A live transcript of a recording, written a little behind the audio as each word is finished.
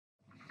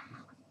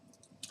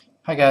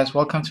Hi guys,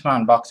 welcome to my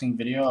unboxing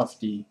video of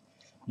the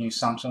new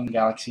Samsung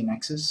Galaxy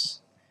Nexus.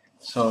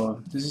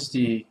 So this is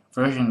the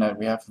version that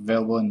we have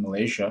available in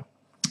Malaysia.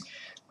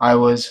 I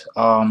was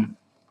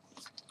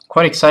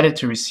quite excited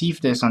to receive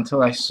this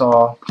until I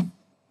saw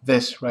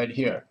this right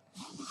here.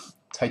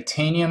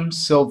 Titanium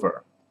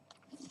silver.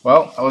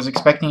 Well, I was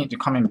expecting it to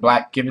come in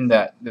black given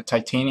that the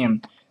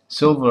titanium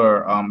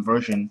silver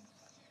version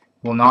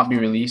will not be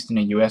released in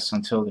the US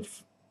until the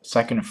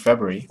 2nd of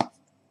February.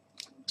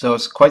 So I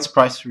was quite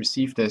surprised to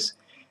receive this.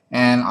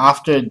 And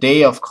after a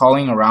day of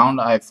calling around,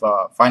 I've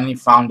finally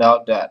found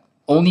out that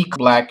only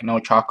black, no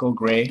charcoal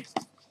gray,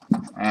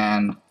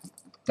 and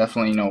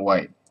definitely no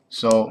white.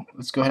 So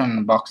let's go ahead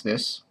and unbox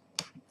this.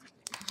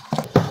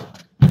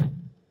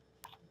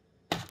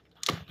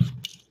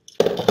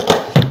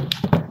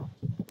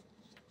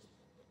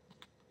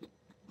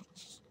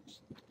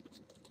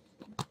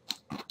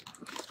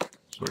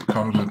 So it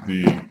comes with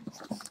the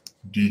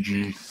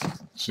DG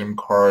SIM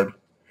card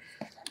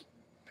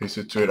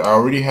pasted to it. I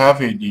already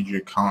have a DG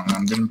account and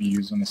I'm going to be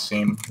using the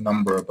same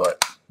number,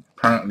 but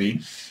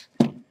apparently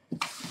I'm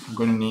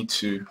going to need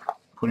to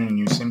put in a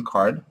new SIM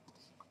card.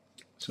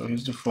 So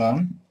here's the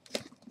phone.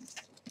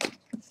 It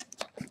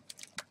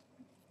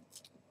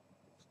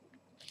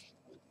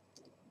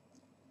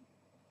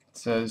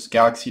says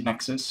Galaxy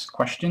Nexus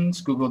questions,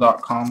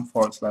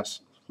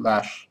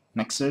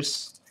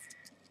 google.com/Nexus,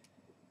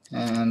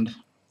 and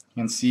you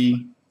can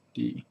see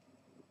the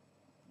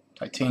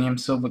titanium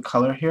silver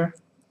color here.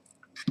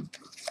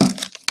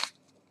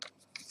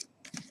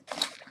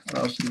 What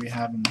else do we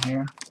have in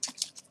here?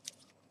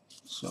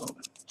 So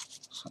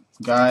some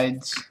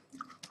guides,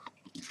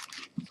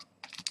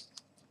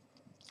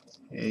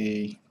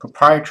 a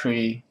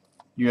proprietary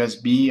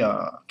USB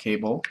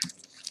cable,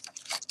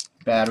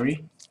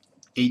 battery,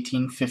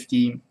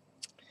 1850.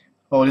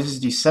 Oh, this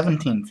is the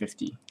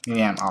 1750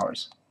 milliamp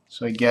hours.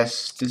 So I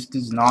guess this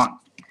does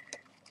not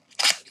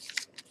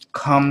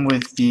come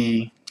with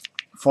the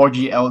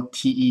 4G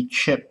LTE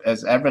chip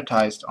as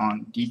advertised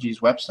on DG's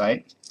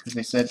website, because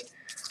they said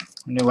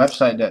on their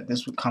website that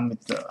this would come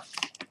with the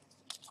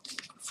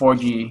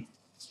 4G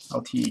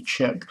LTE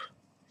chip.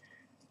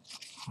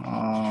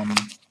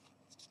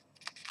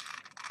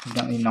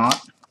 Evidently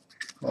not.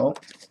 Well,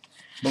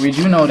 but we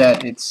do know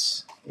that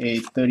it's a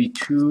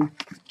 32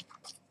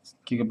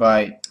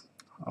 gigabyte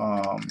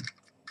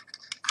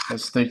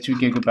has 32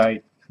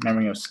 gigabyte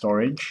memory of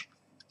storage.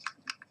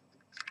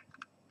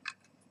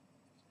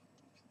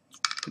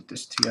 Put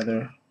this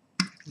together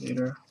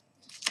later.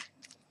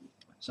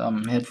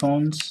 Some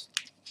headphones.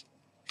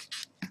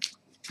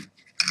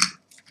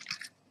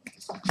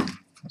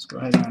 Let's go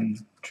ahead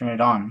and turn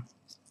it on.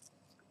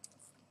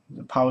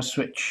 The power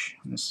switch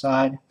on the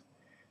side.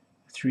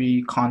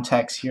 3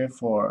 contacts here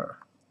for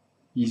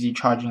easy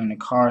charging in the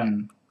car,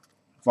 and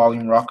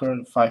volume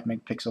rocker, 5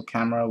 megapixel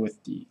camera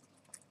with the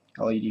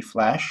LED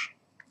flash.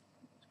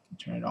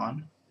 Turn it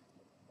on.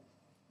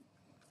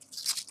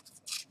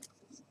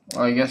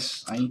 Well, I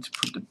guess I need to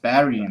put the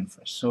battery in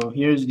first. So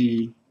here's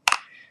the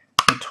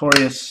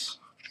notorious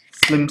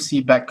flimsy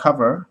back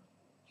cover.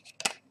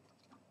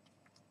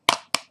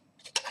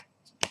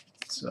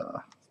 It's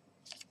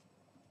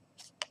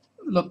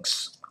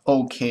looks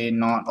okay,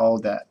 not all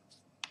that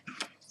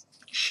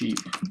cheap,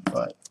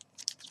 but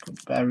let's put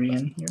the battery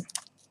in here.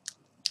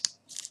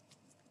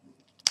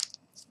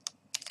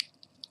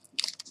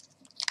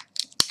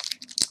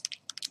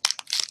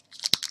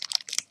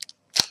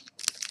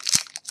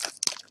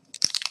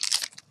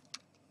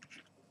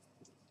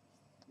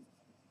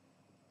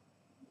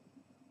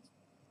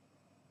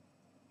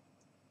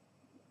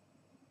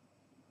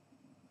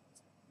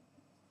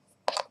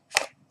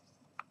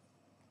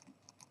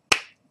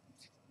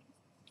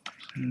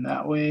 And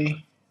that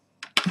way,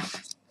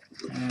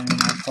 and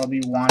I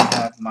probably want to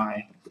have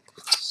my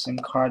SIM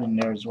card in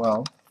there as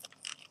well.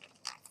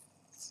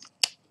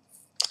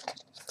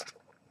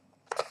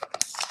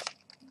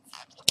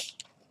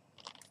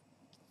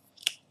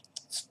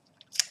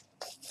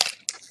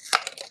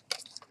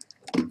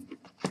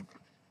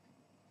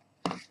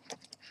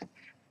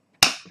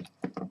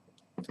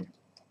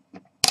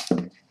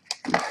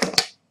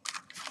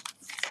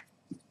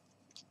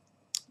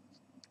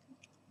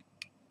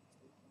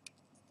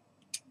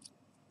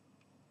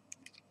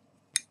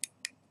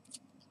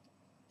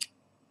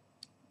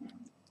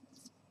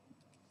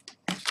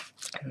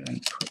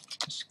 And put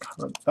this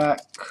cover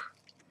back.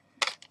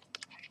 I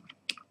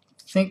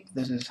think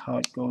this is how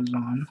it goes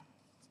on.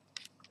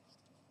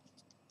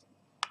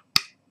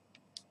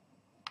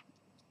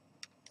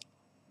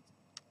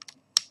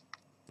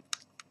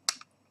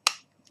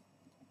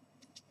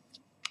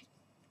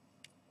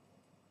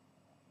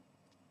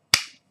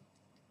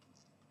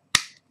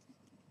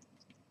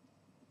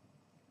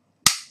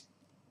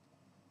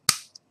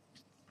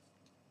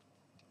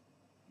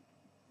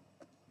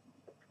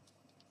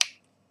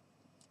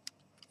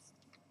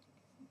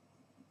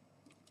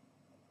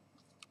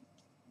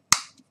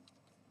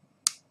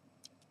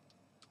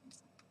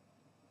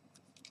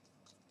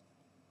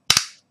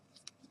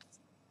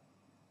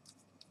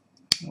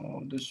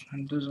 Oh, this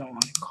one doesn't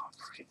want to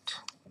cooperate.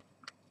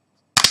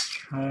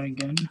 try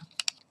again.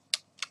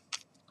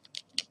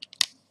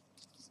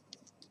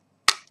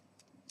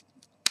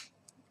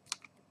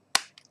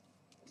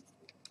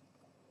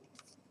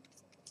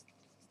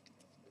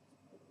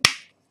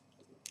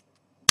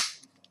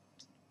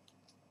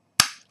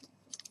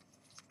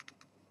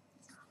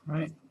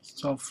 Right,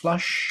 it's all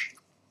flush.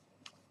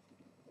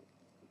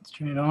 Let's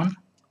turn it on.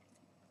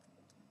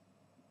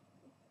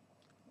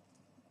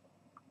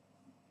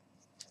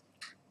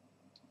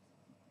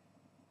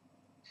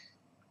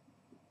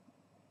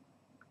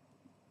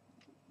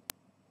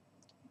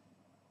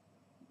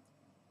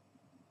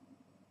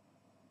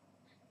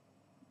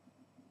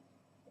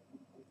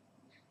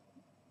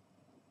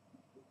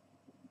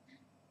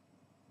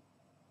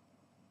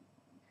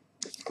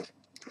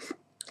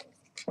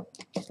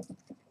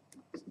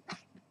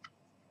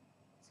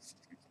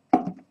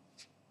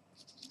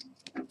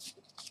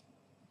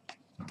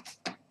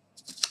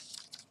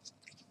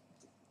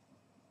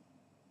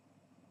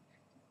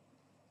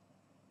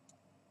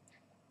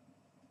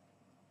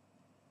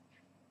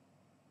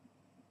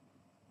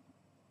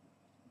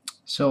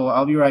 So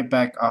I'll be right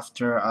back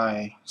after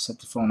I set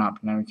the phone up,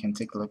 and then we can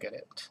take a look at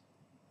it.